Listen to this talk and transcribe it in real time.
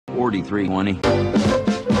4320.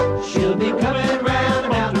 She'll be coming round the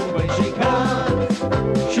mountain when she comes.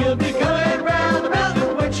 She'll be coming round the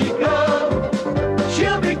mountain when she comes.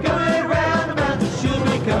 She'll be coming round the mountain. She'll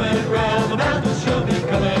be coming round the mountain. She'll be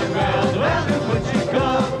coming round the mountain when she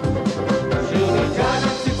comes. She'll be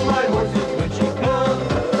driving 6 white horses when she comes.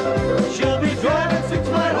 She'll be driving 6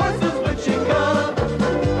 white horses when she comes.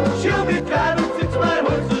 She'll be driving 6 white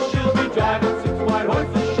horses. She'll be driving 6 white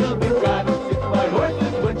horses. She'll be driving 6 white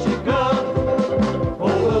horses when she comes.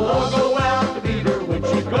 Oh, we'll all go out to meet her when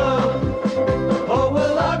she comes. Oh,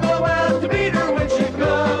 we'll all go out to meet her when she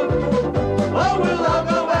comes. Oh, we'll all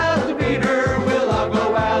go out to meet her. We'll all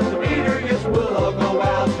go out to meet her. Yes, we'll all go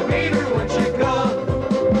out to meet her when she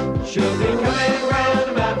comes. She'll be coming round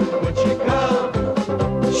the mountain when she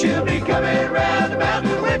comes. She'll be coming round the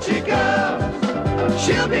mountain when she comes.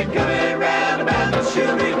 She'll be coming round the mountain.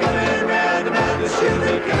 She'll be coming round the mountain. She'll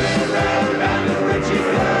be coming round the mountain when she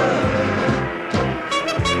comes.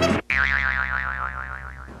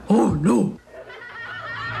 Oh, no.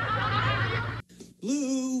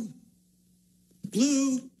 Blue.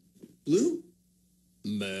 Blue. Blue.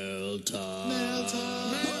 Mail time. Mail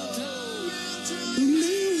time. Mail time. The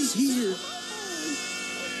mail's here.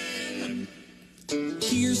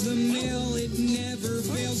 Here's the mail. It never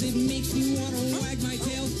fails. It makes me want to wag my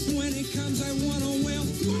tail. When it comes, I want to wail.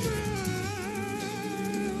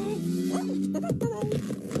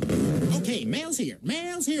 Okay, mail's here.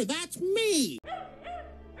 Mail's here. That's me.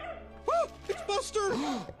 It's Buster!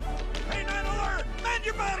 Hey, 9 Alert! Man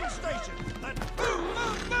your battle station! Move!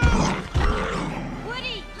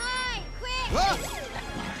 Woody, hide! Quick!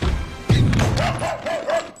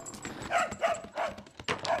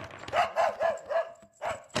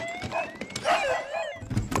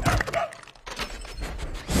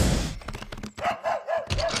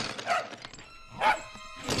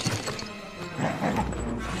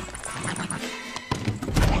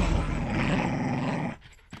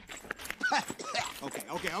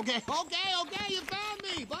 Okay, you found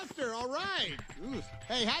me! Buster, all right. Ooh.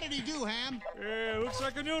 Hey, how did he do, Ham? Looks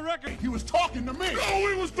like a new record. He was talking to me. No,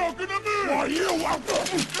 he was talking to me. Why, you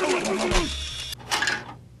welcome.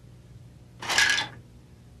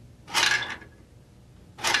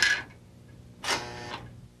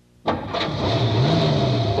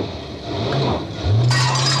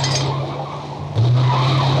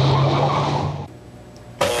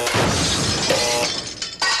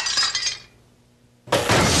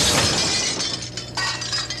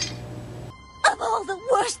 All the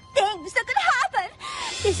worst things that could happen.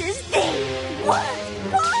 This is the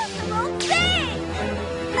worst possible thing.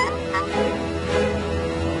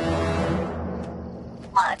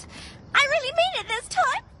 What? I really mean it this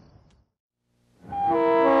time.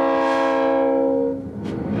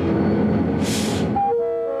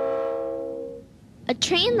 A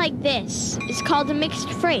train like this is called a mixed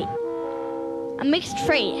freight. A mixed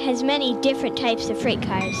freight has many different types of freight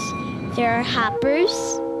cars. There are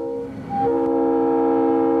hoppers,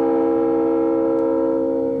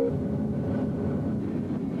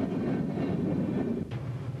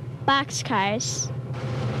 boxcars,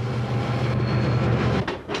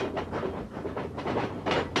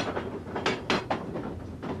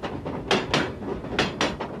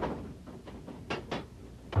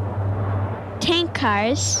 tank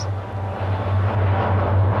cars,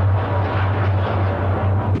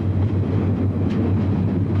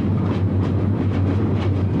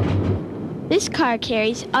 this car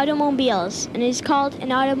carries automobiles and is called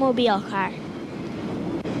an automobile car.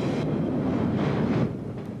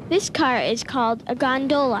 This car is called a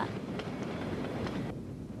gondola.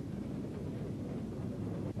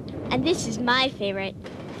 And this is my favorite,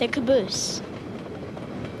 the caboose.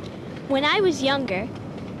 When I was younger,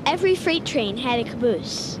 every freight train had a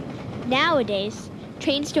caboose. Nowadays,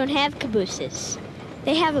 trains don't have cabooses.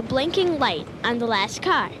 They have a blinking light on the last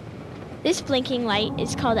car. This blinking light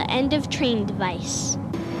is called an end-of-train device.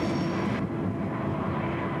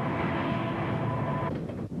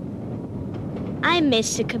 I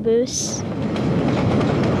miss the caboose.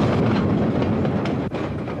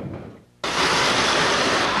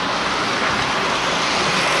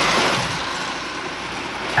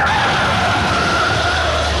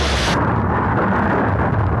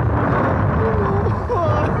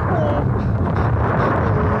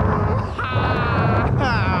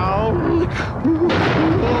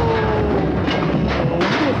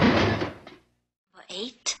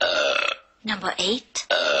 Number 8.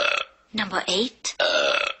 Number 8.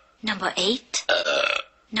 Number 8.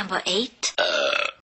 Number 8.